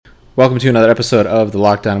Welcome to another episode of the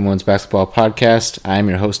Lockdown Women's Basketball Podcast. I'm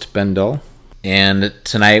your host, Ben Dull. And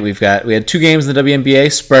tonight we had two games in the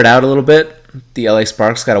WNBA spread out a little bit. The LA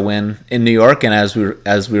Sparks got a win in New York, and as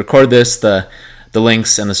we record this, the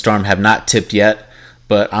Lynx and the Storm have not tipped yet.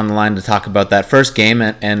 But on the line to talk about that first game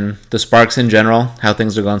and the Sparks in general, how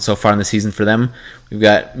things are going so far in the season for them, we've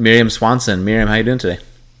got Mirjam Swanson. Mirjam, how you doing today?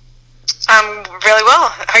 I'm really well.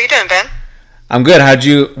 How are you doing, Ben? I'm good.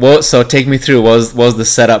 So take me through. What was the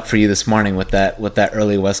setup for you this morning with that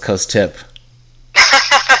early West Coast tip?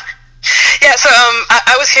 Yeah, so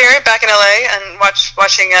I was here back in LA and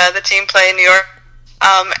watching the team play in New York.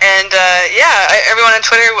 Everyone on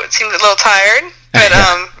Twitter seemed a little tired, but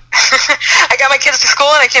I got my kids to school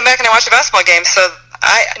and I came back and I watched a basketball game. So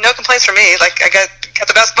no complaints from me. Like I got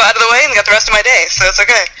the basketball out of the way and got the rest of my day, so it's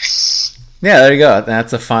okay. Yeah, there you go.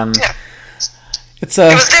 That's a fun. Yeah. It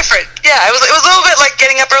was different. Yeah, it was a little bit like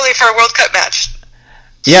getting up early for a World Cup match.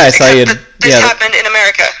 Yeah, I saw you. This happened in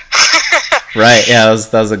America. Right. Yeah,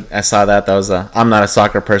 I saw that. I'm not a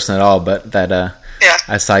soccer person at all, but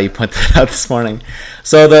I saw you point that out this morning.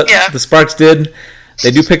 So the Sparks do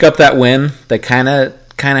pick up that win. They kind of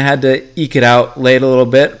had to eke it out late a little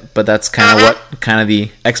bit, but that's kind of what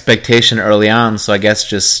the expectation early on. So I guess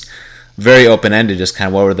just very open ended. Just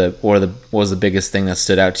kind of what was the biggest thing that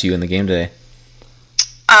stood out to you in the game today?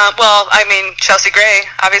 Chelsea Gray,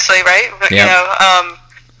 obviously, right? Yep. You know,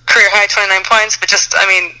 career high 29 points, but just,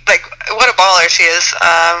 what a baller she is.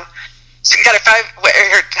 She got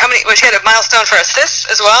she had a milestone for assists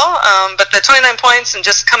as well, but the 29 points and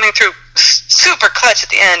just coming through super clutch at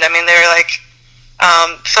the end. They were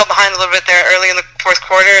fell behind a little bit there early in the fourth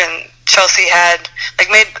quarter, and Chelsea had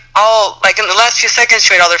made all, in the last few seconds,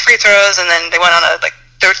 she made all their free throws, and then they went on a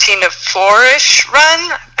 13-4-ish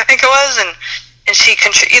run, I think it was, and she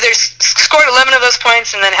either scored 11 of those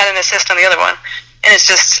points and then had an assist on the other one. And it's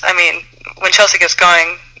just, when Chelsea gets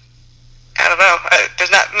going, I don't know.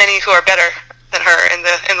 There's not many who are better than her in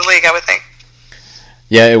the league, I would think.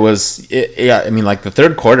 Yeah, it was. The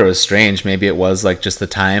third quarter was strange. Maybe it was just the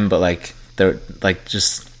time, but it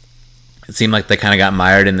seemed like they kind of got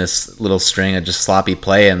mired in this little string of just sloppy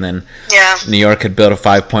play, and then New York had built a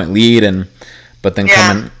 5-point lead, and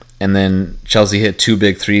then Chelsea hit two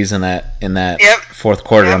big threes in that fourth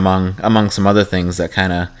quarter among some other things that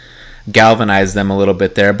kind of galvanized them a little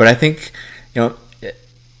bit there. But I think,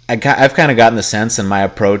 I've kind of gotten the sense in my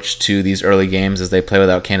approach to these early games as they play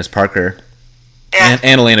without Candace Parker and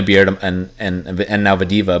Elena Beard and now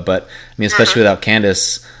Vadiva, but especially without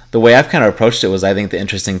Candace, the way I've kind of approached it was, I think the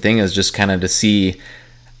interesting thing is just kind of to see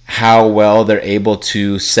how well they're able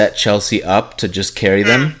to set Chelsea up to just carry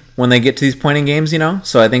them when they get to these pointing games,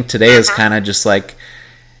 So I think today is kind of just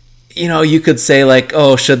you could say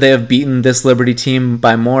should they have beaten this Liberty team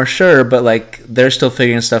by more? Sure, but they're still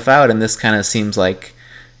figuring stuff out, and this kind of seems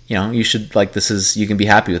you should you can be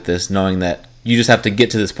happy with this, knowing that you just have to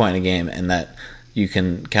get to this point in a game and that you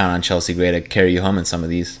can count on Chelsea Gray to carry you home in some of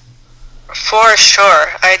these. For sure,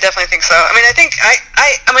 I definitely think so. I think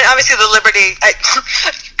obviously the Liberty.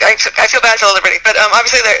 I feel bad for the Liberty, but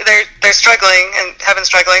obviously they're struggling and have been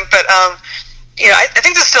struggling. But I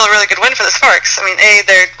think this is still a really good win for the Sparks.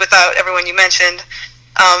 They're without everyone you mentioned,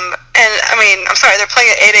 and I'm sorry, they're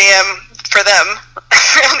playing at 8 a.m. for them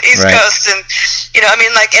on the East Coast, and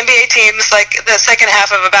NBA teams, the second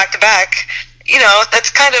half of a back-to-back. That's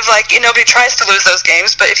kind of nobody tries to lose those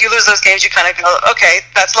games, but if you lose those games, you kind of go, okay,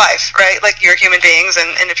 that's life, right? You're human beings,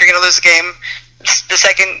 and if you're going to lose a game, the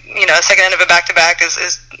second end of a back-to-back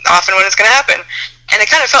is often when it's going to happen. And it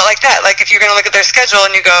kind of felt like that. If you're going to look at their schedule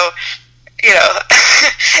and you go,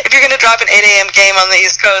 if you're going to drop an 8 a.m. game on the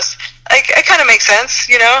East Coast, it kind of makes sense,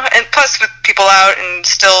 and plus with people out and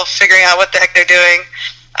still figuring out what the heck they're doing.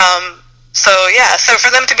 So for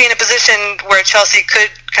them to be in a position where Chelsea could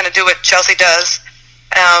kind of do what Chelsea does,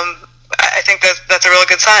 I think that's a real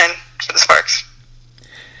good sign for the Sparks.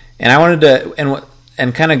 And I wanted to,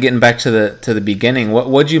 and kind of getting back to the beginning,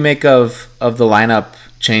 what'd you make of the lineup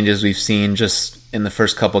changes we've seen just in the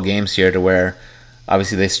first couple games here, to where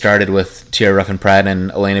obviously they started with Tierra Ruffin-Pratt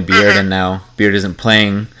and Elena Beard, and now Beard isn't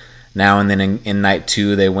playing now, and then in night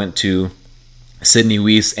two they went to Sydney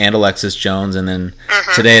Weiss and Alexis Jones, and then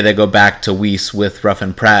today they go back to Weiss with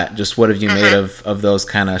Ruffin-Pratt. Just what have you made of those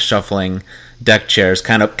kind of shuffling deck chairs,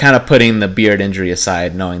 kind of putting the Beard injury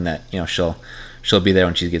aside, knowing that she'll be there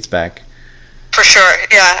when she gets back? For sure,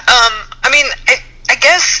 yeah. I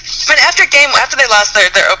guess after they lost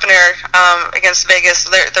their opener against Vegas,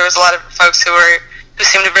 there was a lot of folks who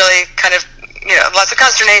seemed to really kind of lots of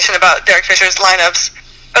consternation about Derek Fisher's lineups.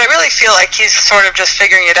 But I really feel like he's sort of just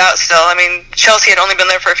figuring it out still. Chelsea had only been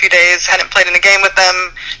there for a few days, hadn't played in a game with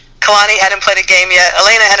them. Kalani hadn't played a game yet.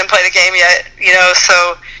 Elena hadn't played a game yet.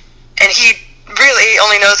 So, and he really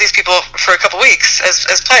only knows these people for a couple weeks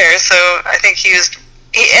as players. So I think he is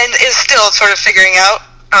still sort of figuring out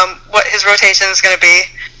what his rotation is going to be.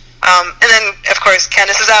 And then, of course,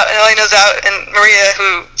 Candace is out, and Elena's out, and Maria,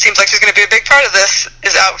 who seems like she's going to be a big part of this,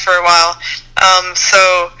 is out for a while.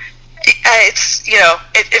 So it's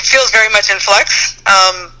it feels very much in flux.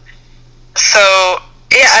 So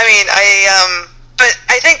yeah, I mean, but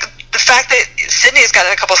I think the fact that Sydney's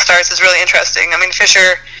gotten a couple starts is really interesting. I mean,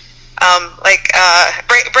 Fisher,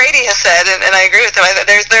 Brady has said, and I agree with him.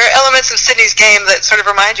 There are elements of Sydney's game that sort of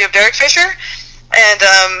remind you of Derek Fisher, and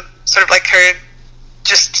sort of like her.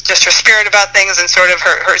 Just her spirit about things and sort of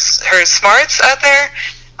her smarts out there,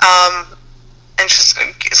 and so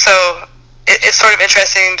it's sort of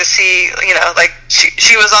interesting to see. Like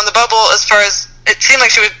she was on the bubble as far as it seemed like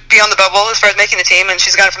she would be on the bubble as far as making the team, and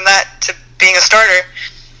she's gone from that to being a starter.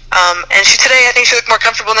 And today I think she looked more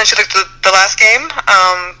comfortable than she looked the last game,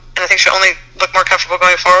 and I think she'll only look more comfortable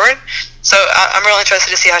going forward. So I'm real interested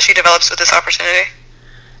to see how she develops with this opportunity.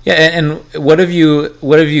 Yeah, and what have you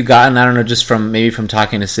gotten? I don't know, just from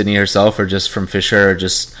talking to Sydney herself, or just from Fisher, or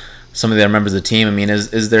just some of the other members of the team. I mean,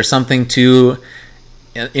 is there something to,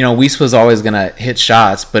 Weiss was always going to hit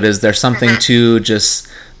shots, but is there something to just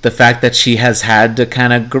the fact that she has had to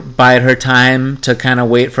kind of bide her time to kind of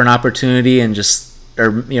wait for an opportunity, and just, or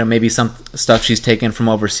maybe some stuff she's taken from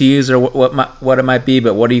overseas, or what it might be?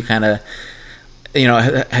 But what do you kind of,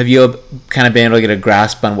 have you kind of been able to get a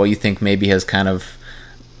grasp on what you think maybe has kind of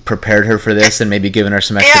prepared her for this and maybe given her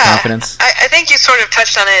some extra confidence? I think you sort of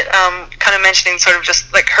touched on it, kind of mentioning sort of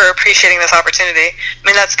just like her appreciating this opportunity. I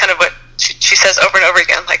mean, that's kind of what she says over and over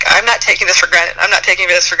again. Like, I'm not taking this for granted. I'm not taking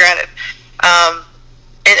this for granted.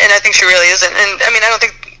 And I think she really isn't. And I mean, I don't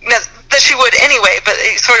think that she would anyway, but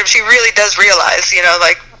she really does realize,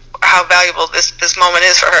 like how valuable this moment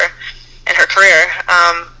is for her in her career.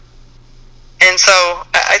 And so,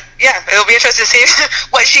 it'll be interesting to see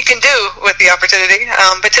what she can do with the opportunity.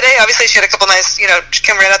 But today, obviously, she had a couple nice, she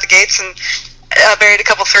came right out the gates and buried a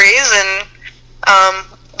couple threes, and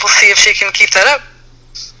we'll see if she can keep that up.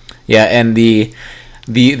 Yeah, and the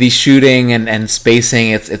shooting and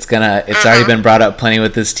spacing, it's already been brought up plenty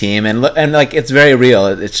with this team, and like it's very real.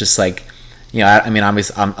 It's just like, I mean,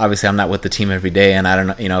 obviously I'm not with the team every day, and I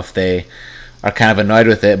don't know, if they are kind of annoyed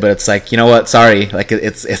with it, but it's like, what, sorry, like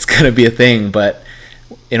it's gonna be a thing. But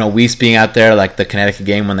Weiss being out there, like the Connecticut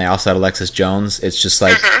game when they also had Alexis Jones, it's just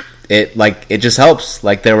like it just helps.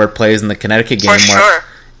 Like there were plays in the Connecticut game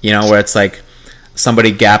where it's like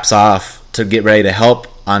somebody gaps off to get ready to help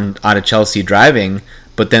on a Chelsea driving,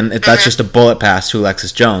 but then that's just a bullet pass to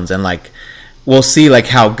Alexis Jones, and like we'll see like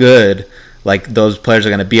how good like those players are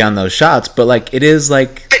going to be on those shots, but like it is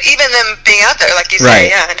like, but even them being out there, like you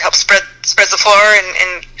say, and help spreads the floor,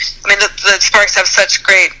 and I mean the Sparks have such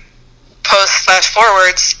great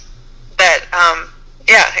post/forwards that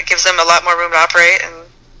it gives them a lot more room to operate, and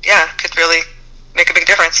could really make a big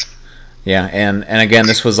difference. Yeah, and again,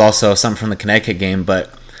 this was also something from the Connecticut game,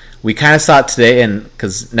 but we kind of saw it today, and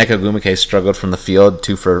because Nneka Ogwumike struggled from the field,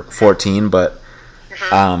 2 for 14, but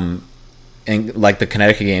in like the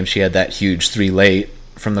Connecticut game, she had that huge 3 late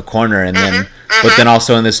from the corner, and then but then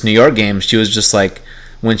also in this New York game, she was just like,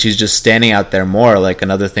 when she's just standing out there more, like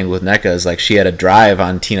another thing with Nneka is like she had a drive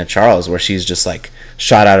on Tina Charles where she's just like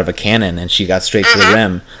shot out of a cannon and she got straight to the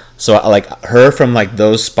rim. So like her from like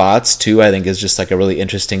those spots too, I think is just like a really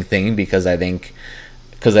interesting thing, because I think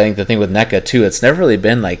the thing with Nneka too, it's never really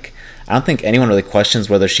been like, I don't think anyone really questions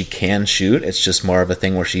whether she can shoot. It's just more of a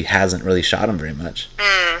thing where she hasn't really shot them very much.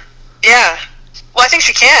 Yeah. Well, I think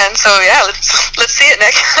she can. So let's see it,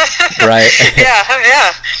 Nick. Right.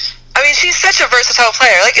 Yeah. I mean, she's such a versatile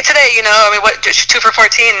player. Like today, I mean, what, 2 for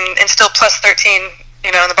 14 and still plus 13,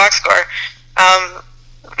 in the box score.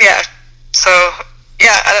 So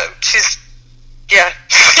she's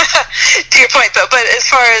to your point though. But as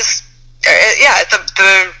far as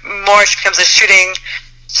the more she becomes a shooting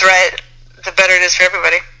threat, the better it is for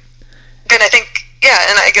everybody. And I think,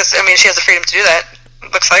 and I guess, I mean, she has the freedom to do that,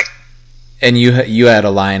 it looks like. And you had a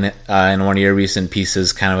line in one of your recent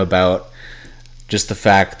pieces kind of about just the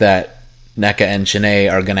fact that Nneka and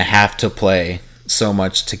Shanae are going to have to play so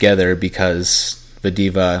much together because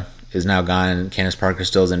Vadiva is now gone and Candace Parker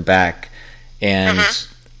still isn't back. And,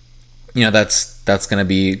 that's going to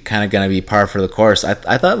be kind of going to be par for the course.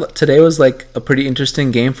 I thought today was like a pretty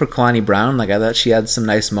interesting game for Kalani Brown. Like I thought she had some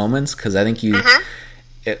nice moments, because I think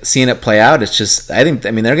seeing it play out, it's just, I mean,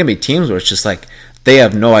 there are going to be teams where it's just like they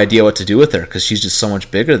have no idea what to do with her because she's just so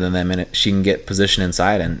much bigger than them, and she can get position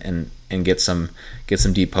inside and get some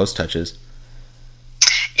deep post touches.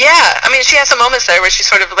 Yeah, I mean, she had some moments there where she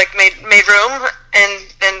sort of like made room and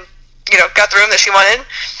got the room that she wanted.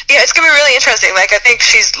 Yeah, it's gonna be really interesting. Like, I think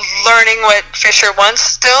she's learning what Fisher wants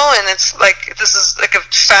still, and it's like this is like a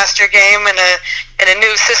faster game and a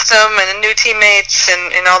new system and new teammates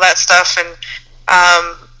and all that stuff. And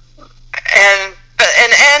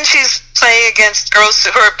she's playing against girls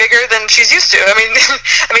who are bigger than she's used to. I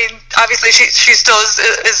mean, obviously she still is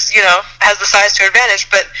has the size to her advantage,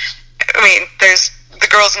 but I mean, there's the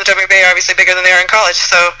girls in the WNBA are obviously bigger than they are in college.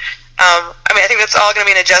 So, I mean, I think that's all going to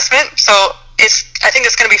be an adjustment. So I think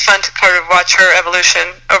it's going to be fun to kind of watch her evolution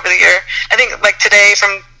over the year. I think like today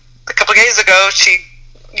from a couple of days ago,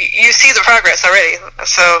 you see the progress already.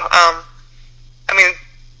 So, I mean,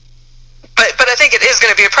 but I think it is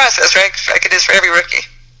going to be a process, right? Like it is for every rookie.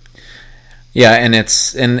 Yeah, and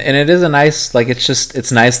it is a nice, like,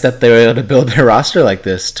 it's nice that they were able to build their roster like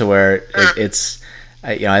this to where it's.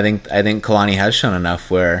 I think Kalani has shown enough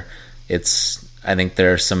where I think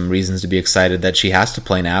there are some reasons to be excited that she has to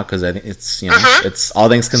play now, because I think it's it's all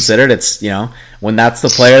things considered, it's when that's the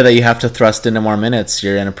player that you have to thrust into more minutes,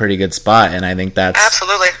 you're in a pretty good spot. And I think that's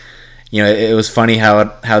absolutely. It was funny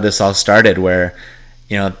how this all started, where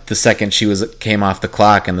the second she came off the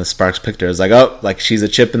clock and the Sparks picked her, it was like, oh, like she's a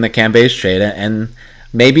chip in the Cam Bayes trade, and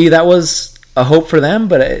maybe that was a hope for them,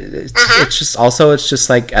 but it's just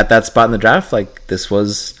like at that spot in the draft, like this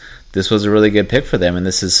was a really good pick for them, and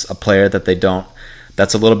this is a player that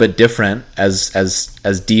that's a little bit different, as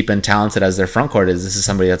deep and talented as their front court is. This is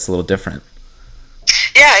somebody that's a little different.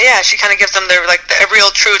 Yeah, she kind of gives them a real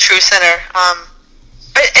true center.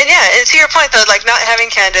 And to your point though, like not having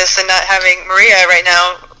Candace and not having Maria right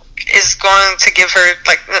now is going to give her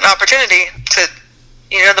like an opportunity to.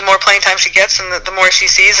 The more playing time she gets and the more she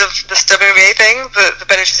sees of this WNBA thing, the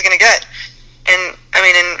better she's going to get. And I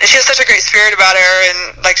mean, and she has such a great spirit about her,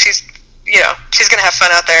 and like she's going to have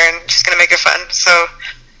fun out there, and she's going to make it fun. So,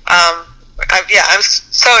 I'm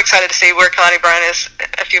so excited to see where Kalani Bryant is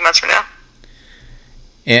a few months from now.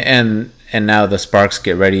 And now the Sparks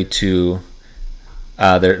get ready to.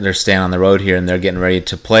 They're staying on the road here, and they're getting ready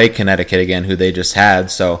to play Connecticut again, who they just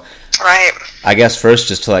had. So. Right. I guess first,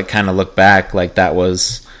 just to like kind of look back, like that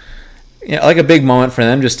was, like a big moment for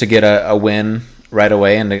them just to get a win right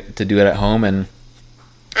away and to do it at home. And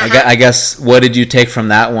I guess what did you take from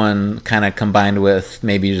that one, kind of combined with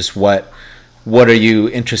maybe just what are you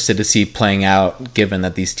interested to see playing out, given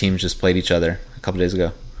that these teams just played each other a couple days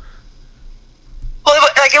ago? Well,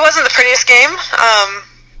 it wasn't the prettiest game,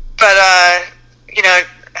 but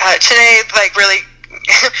Chene like really.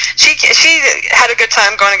 she had a good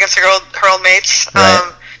time going against her old mates,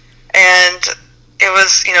 right. And it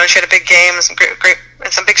was she had a big game and some great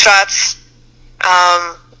and some big shots.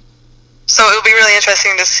 So it'll be really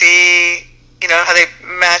interesting to see how they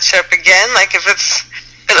match up again. Like if it's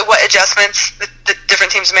what adjustments the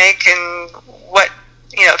different teams make, and what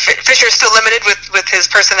Fisher's still limited with his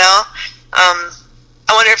personnel. I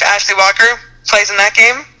wonder if Ashley Walker plays in that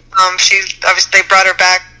game. She's obviously they brought her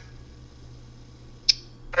back.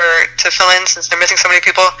 To fill in since they're missing so many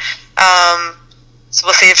people. So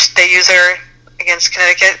we'll see if they use her against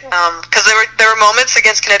Connecticut. Because there were moments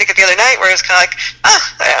against Connecticut the other night where it was kind of like,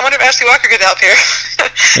 I wonder if Ashley Walker could help here.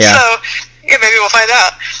 Yeah. So maybe we'll find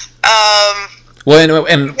out.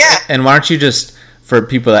 And why don't you just, for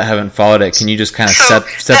people that haven't followed it, can you just kind of set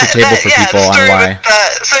the table for people on why?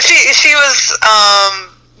 So she was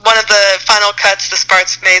one of the final cuts the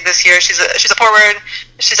Sparks made this year. She's a forward.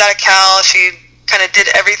 She's out of Cal. She kind of did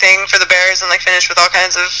everything for the Bears and like finished with all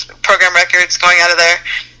kinds of program records going out of there.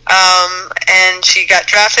 And she got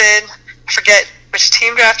drafted. I forget which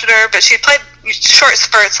team drafted her, but she played short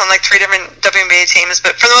spurts on like 3 different WNBA teams,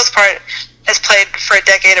 but for the most part has played for a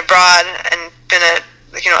decade abroad and been a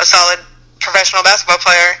solid professional basketball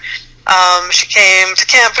player. She came to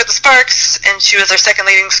camp with the Sparks, and she was their second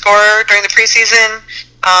leading scorer during the preseason.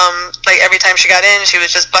 Like every time she got in, she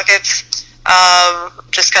was just buckets.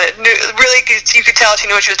 Just kind of knew, really, you could tell she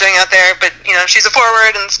knew what she was doing out there. But she's a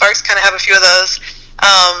forward, and the Sparks kind of have a few of those.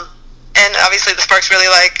 And obviously, the Sparks really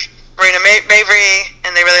like Marina Mavry,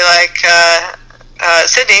 and they really like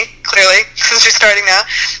Sydney. Clearly, since she's starting now.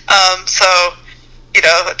 So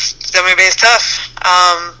it's WNBA is tough.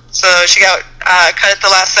 So she got cut at the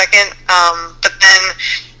last second. But then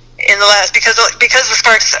in the last, because the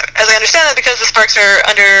Sparks, as I understand it, because the Sparks are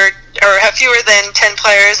under or have fewer than 10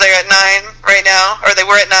 players, they're at 9 right now, or they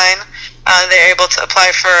were at 9. They're able to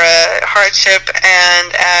apply for a hardship and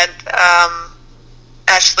add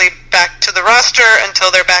Ashley back to the roster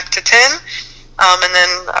until they're back to 10. And then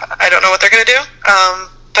I don't know what they're going to do.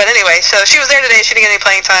 But anyway, so she was there today. She didn't get any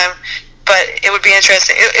playing time. but it would be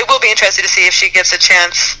interesting. It will be interesting to see if she gets a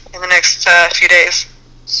chance in the next few days.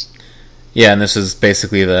 Yeah, and this is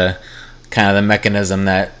basically the kind of the mechanism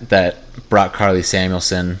that brought Carly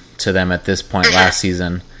Samuelson to them at this point last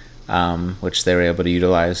season, which they were able to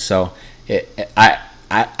utilize. So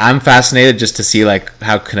I'm fascinated just to see like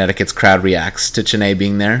how Connecticut's crowd reacts to Chennai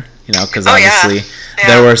being there. Because obviously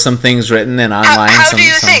there were some things written and online. How do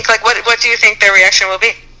you think? Like, what do you think their reaction will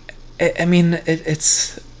be? I mean,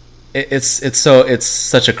 it's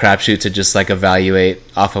such a crapshoot to just like evaluate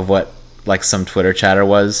off of what like some Twitter chatter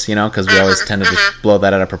was, because we always tend to just blow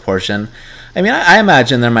that out of proportion. I mean, I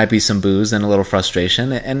imagine there might be some boos and a little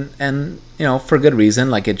frustration, and for good reason.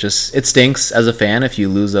 Like it stinks as a fan if you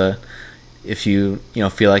lose if you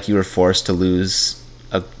feel like you were forced to lose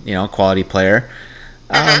a quality player.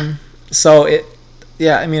 So I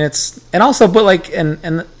mean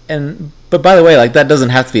but by the way, like that doesn't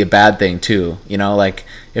have to be a bad thing too, like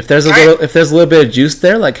if there's a little bit of juice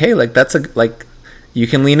there, like hey, like that's you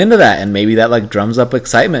can lean into that, and maybe that like drums up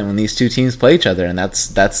excitement when these two teams play each other, and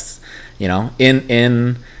that's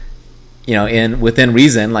within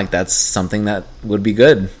reason, like that's something that would be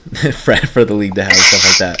good for the league to have stuff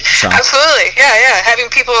like that. So absolutely, yeah, having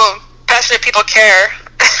passionate people care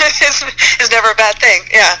is never a bad thing.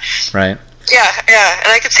 Yeah. Right. Yeah,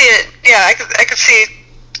 and I could see it. Yeah, I could see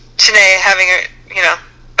Chennai having a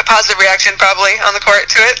positive reaction probably on the court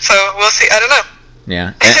to it. So we'll see. I don't know.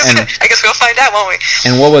 Yeah, and I guess we'll find out, won't we?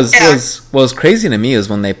 And what was crazy to me is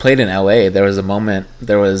when they played in LA, there was a moment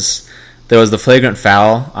there was the flagrant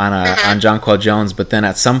foul on Jonquel Jones, but then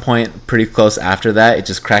at some point pretty close after that, it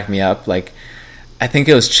just cracked me up. Like I think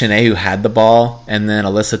it was Chennai who had the ball, and then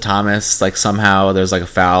Alyssa Thomas, like somehow there's like a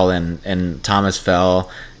foul, and Thomas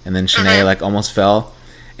fell, and then Chennai like almost fell,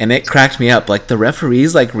 and it cracked me up. Like the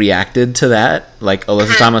referees like reacted to that, like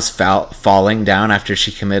Alyssa Thomas falling down after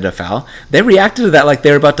she committed a foul. They reacted to that like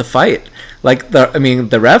they were about to fight. Like the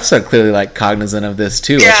refs are clearly like cognizant of this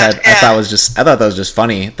too, which I thought that was just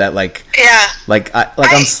funny. That I was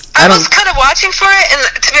kind of watching for it, and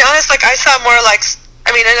to be honest, like I saw more like.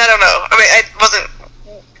 I mean, and I don't know. I mean, I wasn't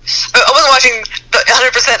watching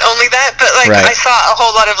 100% only that, but like I saw a whole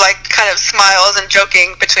lot of like kind of smiles and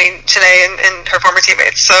joking between Chennai and her former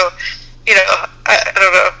teammates. So, I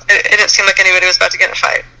don't know. It didn't seem like anybody was about to get in a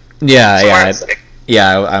fight.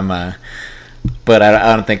 But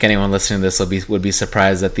I don't think anyone listening to this would be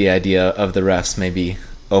surprised at the idea of the refs maybe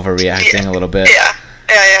overreacting a little bit. Yeah.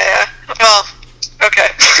 Well, okay.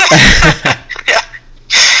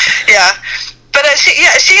 Yeah. But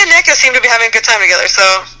she and Nika seem to be having a good time together,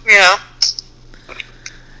 so,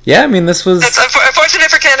 Yeah, I mean, this was... It's unfortunate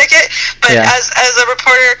for Connecticut, but as a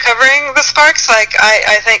reporter covering the Sparks, like,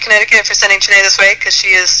 I thank Connecticut for sending Chennai this way, because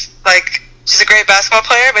she is, like, she's a great basketball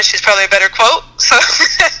player, but she's probably a better quote, so,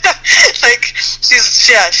 like,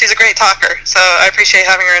 she's a great talker, so I appreciate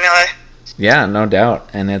having her in LA. Yeah, no doubt,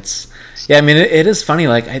 and it's... Yeah, I mean, it is funny,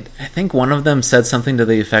 like, I think one of them said something to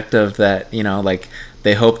the effect of that, like...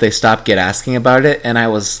 They hope they stop asking about it, and I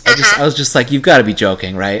was just like, you've got to be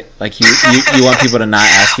joking, right? Like you want people to not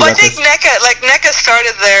ask you about this. I think NECA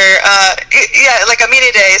started their like a media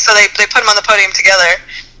day, so they put them on the podium together,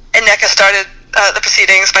 and NECA started the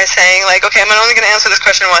proceedings by saying like, okay, I'm only going to answer this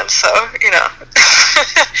question once, so and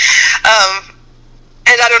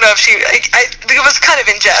I don't know if I think it was kind of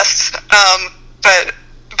in jest, but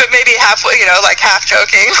maybe halfway, like half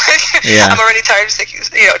joking. I'm already tired of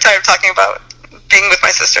talking about being with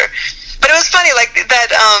my sister, but it was funny, like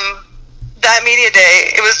that media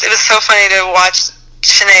day. It was so funny to watch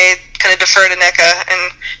Chennai kind of defer to NECA,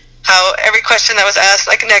 and how every question that was asked,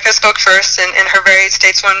 like NECA spoke first, and in her very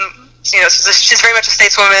stateswoman, she's very much a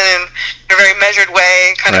stateswoman, and in a very measured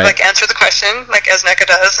way, kind of like answer the question, like as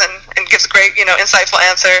NECA does, and gives a great, insightful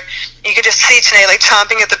answer. You could just see Chennai like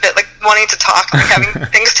chomping at the bit, like wanting to talk, like having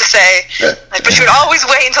things to say. Like, but she would always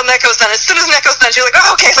wait until NECA was done. As soon as NECA was done, she was like,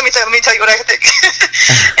 "Oh, okay, let me tell you what I think."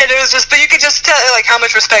 And it was but you could just tell like how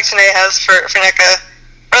much respect Chennai has for NECA.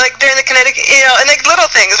 Or like during the Connecticut, and like little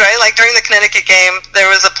things, right? Like during the Connecticut game, there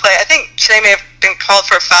was a play. I think Chennai may have been called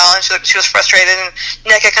for a foul, and she was frustrated, and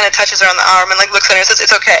NECA kind of touches her on the arm and like looks at her and says,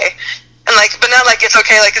 "It's okay." And like, but not like it's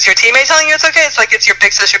okay, like it's your teammate telling you it's okay. It's like it's your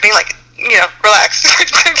big sister being like, relax.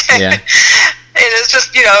 Okay. Yeah. And it's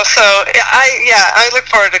just, so I look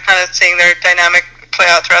forward to kind of seeing their dynamic play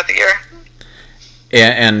out throughout the year.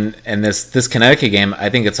 Yeah, and this Connecticut game, I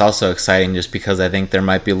think it's also exciting just because I think there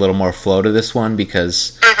might be a little more flow to this one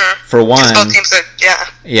because for one, both teams are,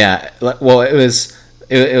 yeah. Well, it was.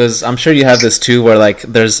 I'm sure you have this too, where like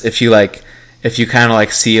there's if you kind of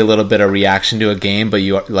like see a little bit of reaction to a game, but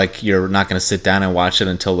you're not going to sit down and watch it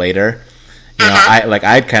until later. you know,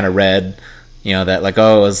 I'd kind of read, you know, that like,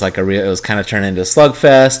 oh, it was like it was kind of turned into a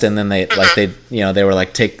slugfest, and then they like they you know they were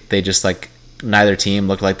like they just like neither team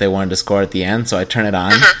looked like they wanted to score at the end, so I turn it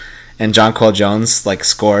on. And John Cole Jones like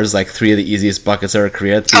scores like 3 of the easiest buckets of her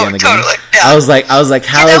career at the end of the game. Yeah. I was like,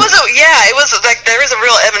 how? Yeah, it was like there was a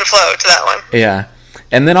real ebb and flow to that one. Yeah,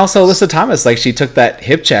 and then also Alyssa Thomas, like she took that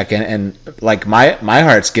hip check and like my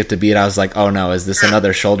heart skipped a beat. I was like, oh no, is this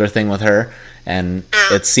another shoulder thing with her? And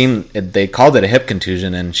it seemed they called it a hip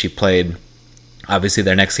contusion, and she played obviously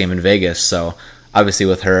their next game in Vegas. So obviously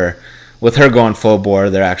with her going full bore,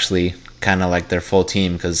 they're actually kind of like their full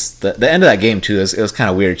team, because the end of that game too, it was kind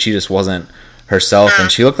of weird. She just wasn't herself,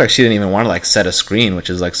 and she looked like she didn't even want to like set a screen, which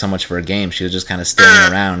is like so much for a game. She was just kind of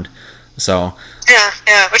standing around. So yeah,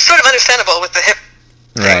 which is sort of understandable with the hip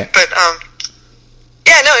thing. Right. But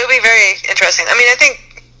yeah, no, it would be very interesting. I mean, I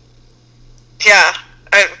think, yeah,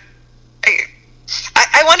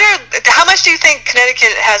 I wonder how much do you think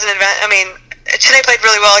Connecticut has an advantage? I mean, Chennai played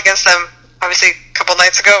really well against them, obviously a couple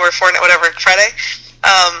nights ago, or Friday.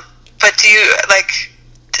 But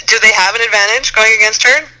do they have an advantage going against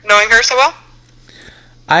her, knowing her so well?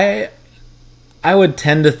 I would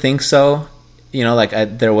tend to think so. You know, like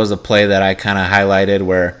there was a play that I kind of highlighted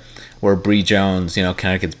where Bree Jones, you know,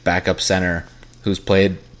 Connecticut's backup center, who's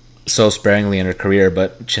played so sparingly in her career,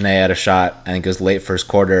 but Chennai had a shot, I think it was late first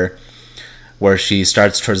quarter, where she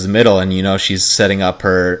starts towards the middle, and you know she's setting up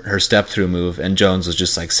her step through move, and Jones was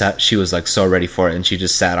just like she was like so ready for it, and she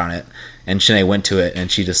just sat on it, and Chennai went to it,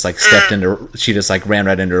 and she just like she just like ran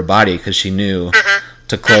right into her body because she knew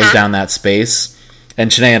to close down that space,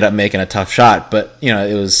 and Chennai ended up making a tough shot. But you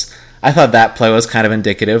know, I thought that play was kind of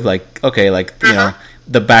indicative, like okay, like you know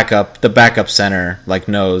the backup center like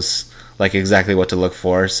knows like exactly what to look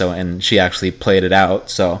for, so, and she actually played it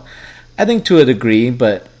out. So I think to a degree,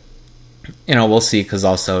 but you know, we'll see, because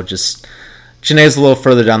also just Chennai's a little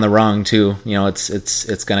further down the rung too. You know,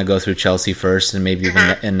 it's going to go through Chelsea first, and maybe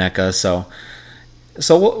even in NECA. So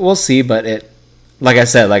we'll see. But it, like I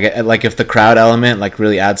said, like if the crowd element like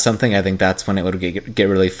really adds something, I think that's when it would get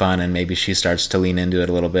really fun, and maybe she starts to lean into it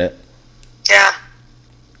a little bit. Yeah,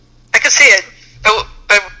 I could see it. But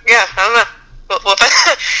yeah, I don't know.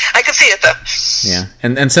 I could see it though. Yeah,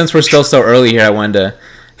 and since we're still so early here, I wanted to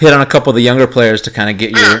hit on a couple of the younger players to kind of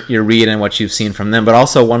get your read and what you've seen from them. But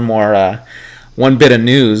also one bit of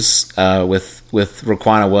news with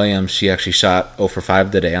Raquana Williams. She actually shot 0 for 5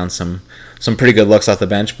 today on some pretty good looks off the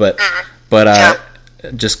bench. But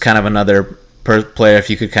just kind of another player, if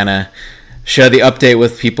you could kind of share the update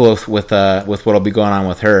with people with what'll be going on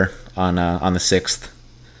with her on the 6th.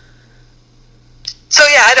 So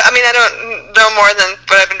yeah, I don't know more than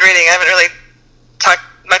what I've been reading. I haven't really talked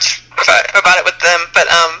much about it with them, but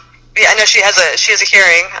yeah, I know she has a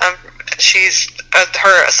hearing. She's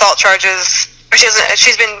her assault charges.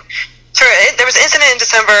 She's been. There was an incident in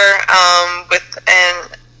December with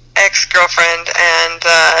an ex-girlfriend, and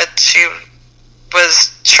she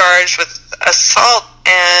was charged with assault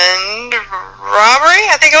and robbery,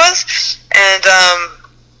 I think it was, and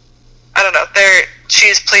I don't know.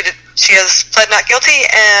 She has pled not guilty,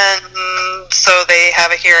 and so they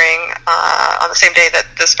have a hearing on the same day that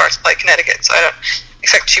the Sparks play Connecticut. So I don't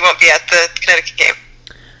expect she won't be at the Connecticut game.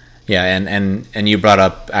 Yeah, and you brought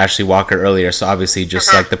up Ashley Walker earlier, so obviously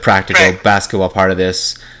just like the practical basketball part of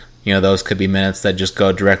this, you know, those could be minutes that just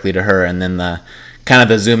go directly to her, and then the kind of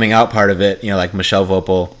the zooming out part of it, you know, like Michelle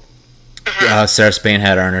Vopel, Sarah Spain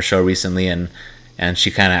had her on her show recently, and she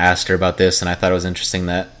kind of asked her about this, and I thought it was interesting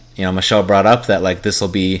that, you know, Michelle brought up that like this will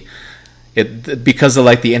be it because of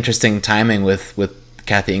like the interesting timing with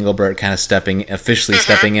Kathy Engelbert kind of stepping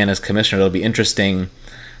in as commissioner. It'll be interesting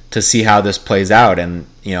to see how this plays out, and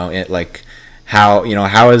you know, it like how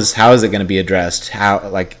is it going to be addressed? How,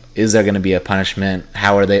 like, is there going to be a punishment?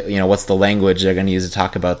 How are they? You know, what's the language they're going to use to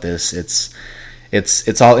talk about this?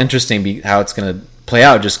 It's all interesting how it's going to play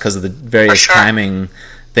out, just because of the various timing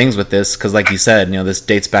things with this. Because like you said, you know, this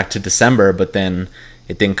dates back to December, but then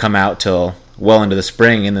it didn't come out till well into the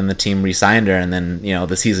spring, and then the team re-signed her, and then, you know,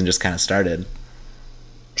 the season just kind of started.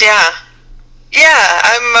 Yeah,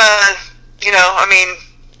 I'm. You know, I mean,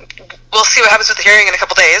 we'll see what happens with the hearing in a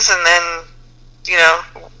couple days, and then, you know,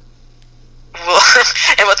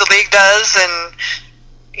 and what the league does, and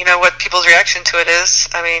you know what people's reaction to it is.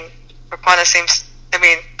 I mean, Raquana seems. I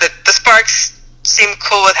mean, the Sparks seem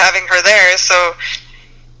cool with having her there, so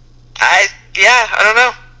I don't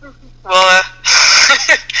know. Well,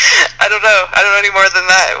 I don't know. I don't know any more than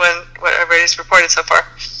that when what everybody's reported so far.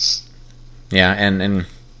 Yeah, and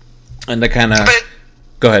the kind of.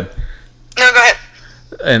 Go ahead. No, go ahead.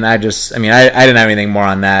 And I didn't have anything more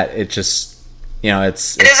on that. It just, It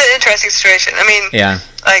is an interesting situation. I mean,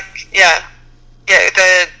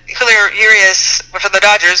 the Julio Urias for the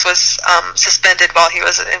Dodgers was suspended while he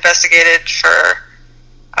was investigated for,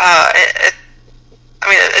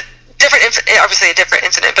 obviously a different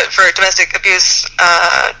incident, but for domestic abuse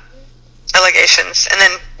allegations, and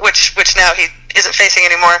then which now he isn't facing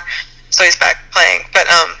anymore, so he's back playing. But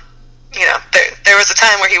there was a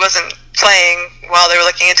time where he wasn't playing while they were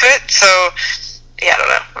looking into it. So I don't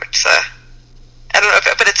know. It's I don't know,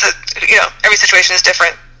 but it's every situation is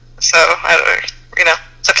different. So I don't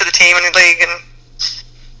it's up to the team and the league, and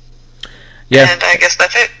I guess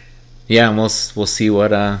that's it. Yeah, and we'll see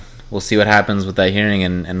what happens with that hearing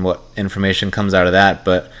and what information comes out of that.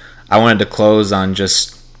 But I wanted to close on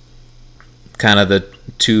just kind of the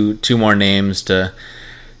two more names to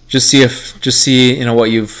just see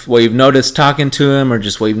what you've noticed talking to him, or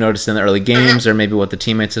just what you've noticed in the early games, or maybe what the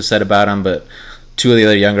teammates have said about him. But two of the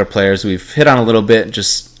other younger players we've hit on a little bit,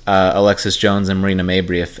 just Alexis Jones and Marina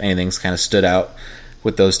Mabry, if anything's kind of stood out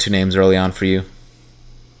with those two names early on for you.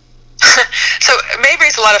 So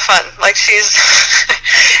Mabry's a lot of fun. Like she's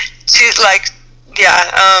like,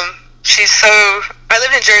 she's so. I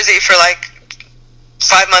lived in Jersey for like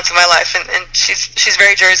 5 months of my life, and she's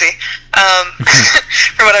very Jersey,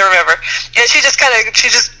 from what I remember. And she's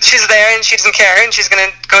there, and she doesn't care, and she's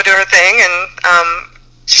gonna go do her thing, and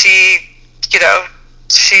she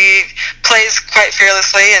plays quite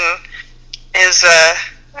fearlessly, and is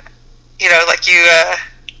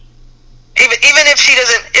even if she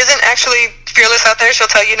isn't actually fearless out there, she'll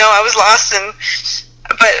tell you, I was lost,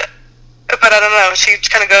 but I don't know. She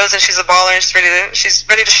kind of goes, and she's a baller, and she's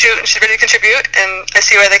ready to shoot, and she's ready to contribute. And I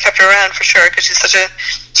see why they kept her around for sure, because she's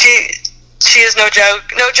she is no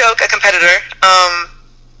joke, a competitor.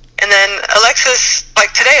 And then Alexis,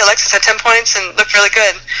 like today, Alexis had 10 points and looked really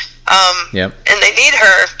good. And they need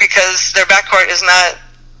her because their backcourt is not,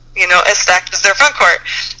 as stacked as their front court.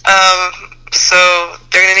 So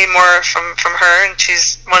they're going to need more from her, and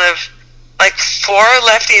she's one of like 4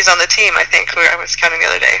 lefties on the team, I think, who I was counting the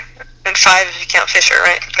other day. And 5 if you count Fisher,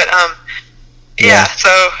 right? But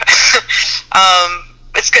so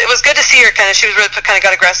it was good to see her. She was really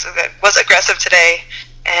got aggressive. Was aggressive today,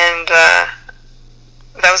 and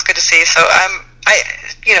that was good to see. So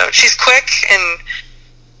she's quick, and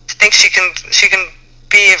I think she can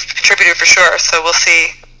be a contributor for sure. So we'll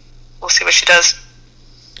see what she does.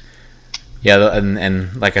 Yeah,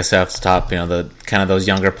 and like I said off the top, the kind of those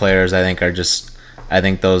younger players, I think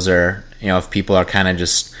those are, if people are kind of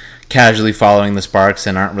just casually following the Sparks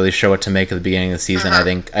and aren't really sure what to make at the beginning of the season, I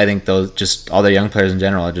think those, just all the young players in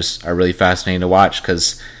general, are really fascinating to watch,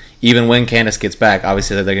 because even when Candace gets back,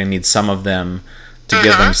 obviously they're going to need some of them to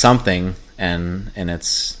give them something, and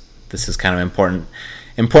this is kind of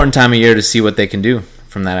important time of year to see what they can do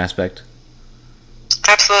from that aspect.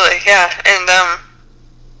 Absolutely, yeah, and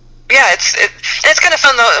it's kind of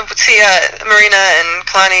fun though to see Marina and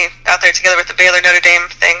Kalani out there together with the Baylor Notre Dame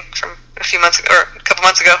thing from a few months ago, or a couple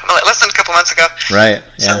months ago, less than a couple months ago. Right.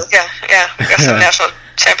 Yeah. So, we got some national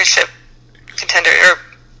championship contender or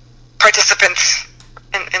participants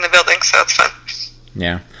in the building, so it's fun.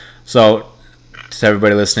 Yeah. So to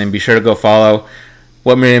everybody listening, be sure to go follow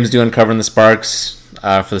what Mirjam's doing covering the Sparks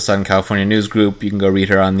for the Southern California News Group. You can go read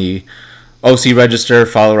her on the OC Register.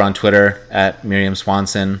 Follow her on Twitter at Mirjam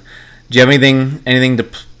Swanson. Do you have anything to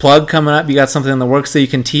plug coming up? You got something in the works that you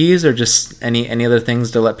can tease, or just any other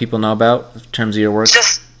things to let people know about in terms of your work?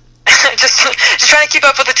 Just trying to keep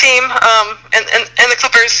up with the team and the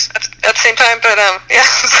Clippers at the same time. But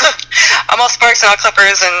I'm all Sparks and all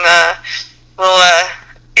Clippers, and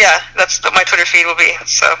that's what my Twitter feed will be.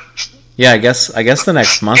 So yeah, I guess the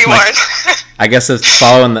next month. I guess it's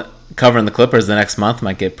covering the Clippers the next month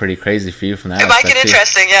might get pretty crazy for you from that. It might get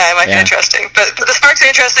interesting, it might get interesting. But the Sparks are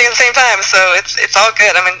interesting at the same time, so it's all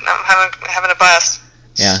good. I mean, I'm having a blast.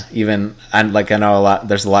 Yeah, even I know a lot.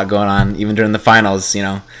 There's a lot going on even during the finals.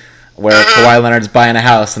 Where Kawhi Leonard's buying a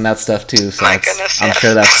house and that stuff too. So I'm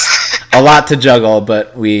sure that's a lot to juggle.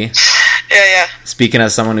 But speaking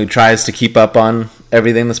as someone who tries to keep up on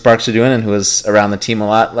everything the Sparks are doing and who was around the team a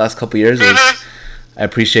lot last couple of years, I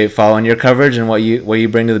appreciate following your coverage and what you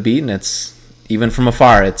bring to the beat, and it's even from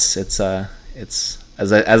afar. It's as I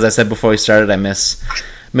said before we started, I miss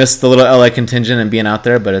the little LA contingent and being out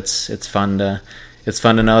there, but it's fun to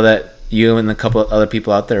know that you and a couple of other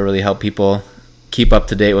people out there really help people keep up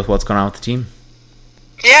to date with what's going on with the team.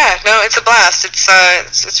 Yeah, no, it's a blast. It's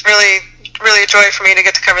really a joy for me to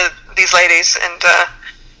get to cover these ladies, and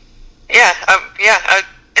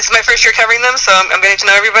it's my first year covering them, so I'm getting to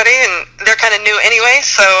know everybody, and they're kind of new anyway,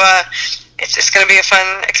 so it's just going to be a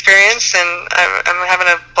fun experience, and I'm having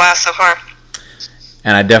a blast so far.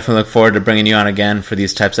 And I definitely look forward to bringing you on again for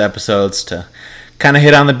these types of episodes to kind of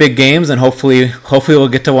hit on the big games, and hopefully we'll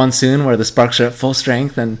get to one soon where the Sparks are at full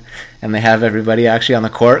strength and they have everybody actually on the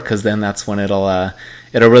court, because then that's when it'll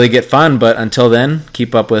really get fun. But until then,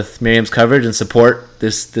 keep up with Mirjam's coverage and support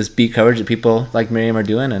this beat coverage that people like Mirjam are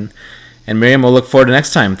doing. And Mirjam, we'll look forward to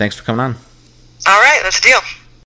next time. Thanks for coming on. All right, that's a deal.